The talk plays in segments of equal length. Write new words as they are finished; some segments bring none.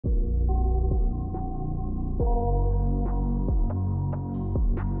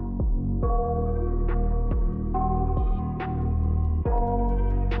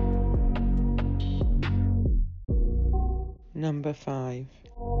Number 5.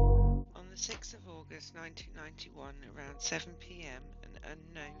 On the 6th of August 1991, around 7 p.m, an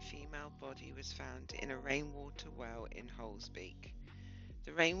unknown female body was found in a rainwater well in Holsbeek.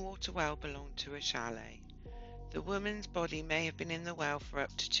 The rainwater well belonged to a chalet. The woman's body may have been in the well for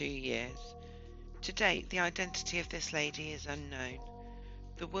up to 2 years. To date, the identity of this lady is unknown.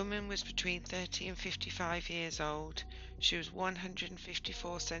 The woman was between 30 and 55 years old. She was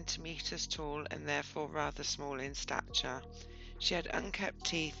 154 centimeters tall and therefore rather small in stature. She had unkept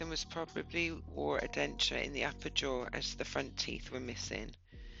teeth and was probably wore a denture in the upper jaw as the front teeth were missing.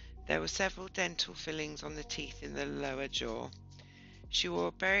 There were several dental fillings on the teeth in the lower jaw. She wore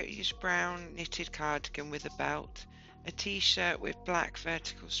a beige brown knitted cardigan with a belt, a t-shirt with black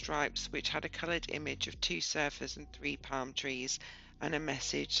vertical stripes which had a coloured image of 2 surfers and 3 palm trees and a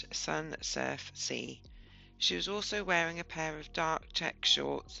message, Sun, Surf, Sea. She was also wearing a pair of dark check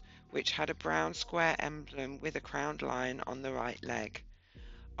shorts which had a brown square emblem with a crowned lion on the right leg.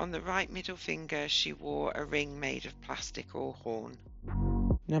 On the right middle finger she wore a ring made of plastic or horn.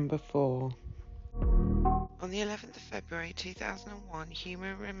 Number 4. On the 11th of February 2001,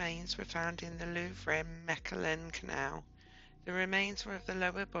 human remains were found in the Leuven-Mechelen canal. The remains were of the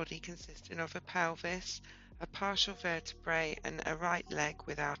lower body consisting of a pelvis, a partial vertebrae and a right leg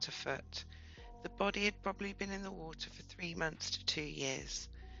without a foot. The body had probably been in the water for 3 months to 2 years.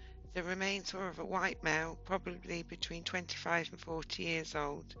 The remains were of a white male, probably between 25 and 40 years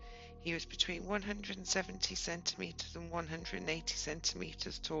old. He was between 170 centimeters and 180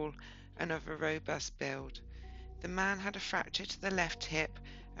 centimeters tall and of a robust build. The man had a fracture to the left hip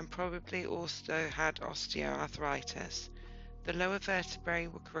and probably also had osteoarthritis. The lower vertebrae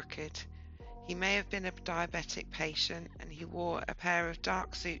were crooked. He may have been a diabetic patient, and he wore a pair of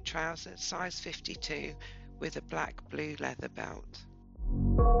dark suit trousers size 52 with a black-blue leather belt.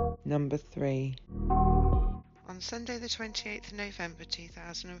 Number 3. On Sunday the 28th of November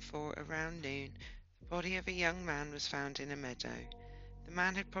 2004 around noon, the body of a young man was found in a meadow. The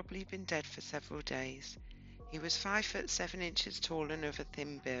man had probably been dead for several days. He was 5 foot 7 inches tall and of a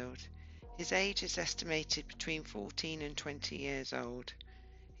thin build. His age is estimated between 14 and 20 years old.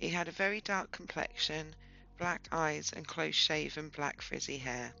 He had a very dark complexion, black eyes and close-shaven black frizzy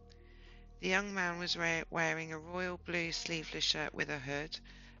hair. The young man was wearing a royal blue sleeveless shirt with a hood,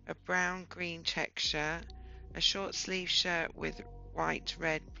 a brown-green check shirt, a short-sleeved shirt with white,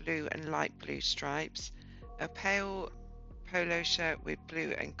 red, blue and light blue stripes, a pale polo shirt with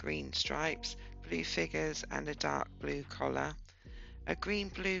blue and green stripes, blue figures and a dark blue collar, a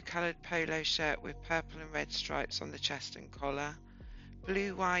green-blue coloured polo shirt with purple and red stripes on the chest and collar,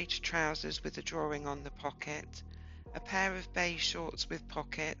 blue wide trousers with a drawing on the pocket, a pair of beige shorts with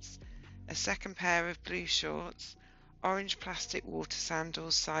pockets, a second pair of blue shorts, orange plastic water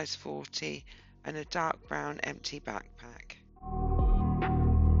sandals size 40 and a dark brown empty backpack.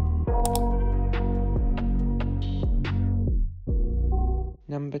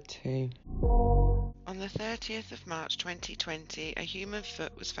 Number 2. On the 30th of March 2020, a human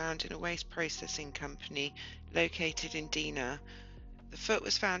foot was found in a waste processing company located in Dijle. The foot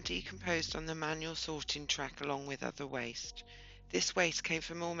was found decomposed on the manual sorting track along with other waste. This waste came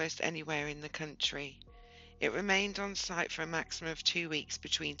from almost anywhere in the country. It remained on site for a maximum of 2 weeks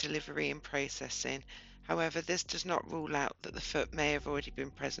between delivery and processing. However, this does not rule out that the foot may have already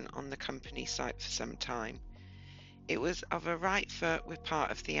been present on the company site for some time. It was of a right foot with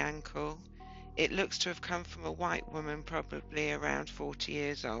part of the ankle. It looks to have come from a white woman, probably around 40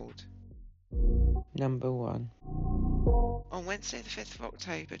 years old. Number 1. On Wednesday the 5th of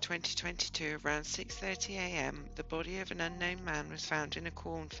October 2022, around 6:30 a.m, the body of an unknown man was found in a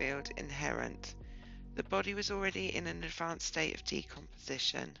cornfield in Herent. The body was already in an advanced state of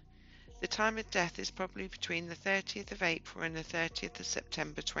decomposition. The time of death is probably between the 30th of April and the 30th of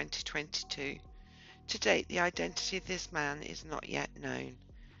September 2022. To date, the identity of this man is not yet known.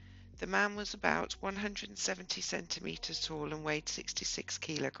 The man was about 170 centimeters tall and weighed 66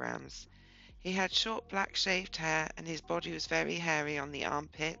 kilograms. He had short black shaved hair and his body was very hairy on the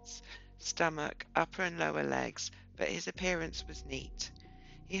armpits, stomach, upper and lower legs, but his appearance was neat.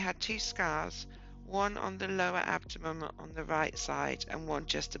 He had 2 scars, one on the lower abdomen on the right side and one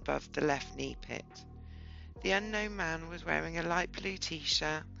just above the left knee pit. The unknown man was wearing a light blue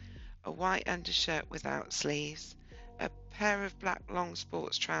t-shirt, a white undershirt without sleeves, a pair of black long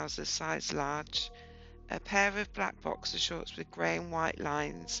sports trousers size large, a pair of black boxer shorts with grey and white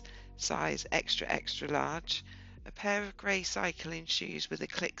lines size extra large, a pair of grey cycling shoes with a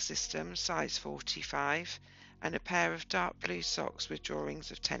click system size 45, and a pair of dark blue socks with drawings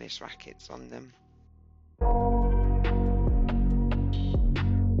of tennis rackets on them.